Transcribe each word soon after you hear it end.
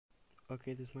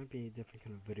Okay, this might be a different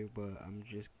kind of video, but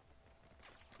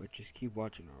just keep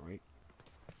watching, alright?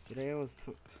 Today I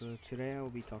will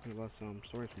be talking about some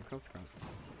stories from Cub Scouts.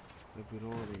 So if you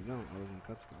don't already know, I was in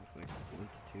Cub Scouts like 1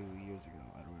 to 2 years ago,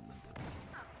 I don't remember.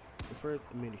 The first,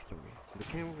 a mini story. So the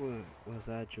camp was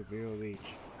at Chiflados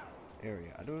Beach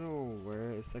area. I don't know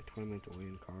where, it's like 20 minutes away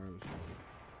in car.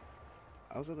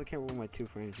 I was at the camp with my 2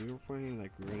 friends. We were playing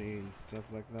like running and stuff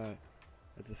like that.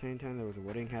 At the same time, there was a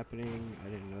wedding happening. I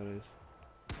didn't notice.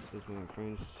 Just my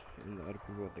friends and the other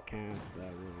people at the camp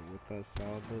that were with us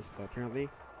saw this, but apparently,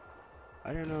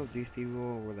 I don't know if these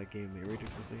people were like getting married or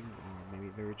something, or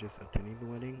maybe they were just attending the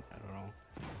wedding. I don't know.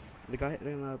 The guy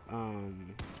ended up,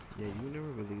 yeah, you would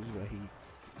never believe that he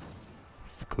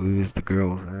squeezed the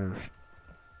girl's ass.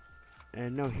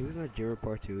 And no, he was not Jira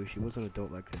part 2. She was an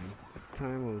adult like him. At the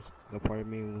time, the part of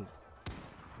me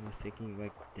was thinking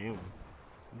like, damn,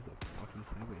 he's a fucking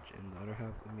savage, and the other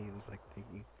half of me was like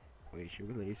thinking, wait, she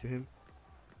relates to him?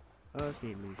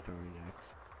 Okay, mini story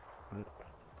next. But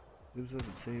it was at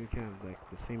the same camp, like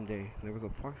the same day. There was a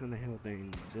fox on the hill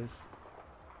thing. That's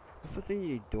something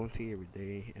you don't see every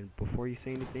day. And before you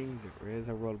say anything, there is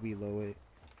a road below it,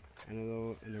 and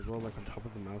a road like on top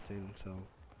of the mountain. So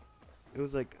it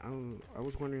was like I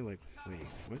was wondering like, wait,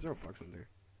 why is there a fox on there?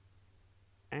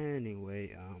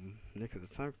 Anyway, next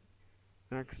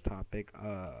topic.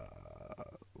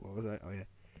 What was that? Oh yeah.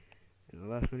 In the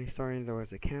last mini story, there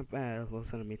was a camp at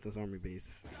Los Alamitos Army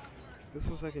Base. This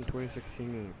was like in 2016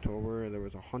 in October. There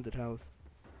was a haunted house.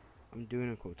 I'm doing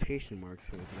a quotation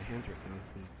marks with my hands right now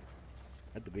since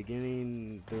at the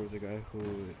beginning there was a guy who,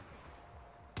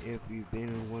 if you've been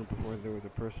in one before, there was a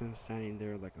person standing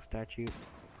there like a statue.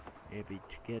 And if you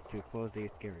get too close, they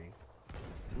get scary.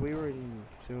 So we were in,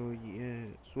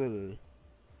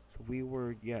 we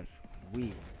were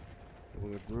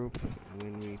a group, and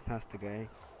when we passed the guy,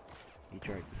 he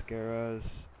tried to scare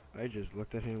us. I just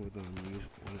looked at him with an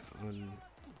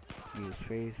amused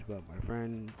face, but my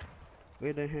friend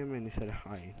waved at him and he said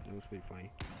hi. That was pretty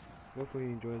funny. Hope you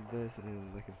enjoyed this,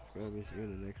 and like and subscribe. See you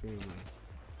in the next video.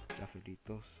 My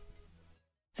Chiflados.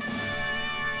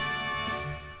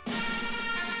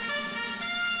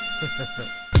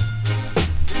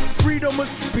 Freedom of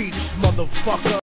speech, motherfucker.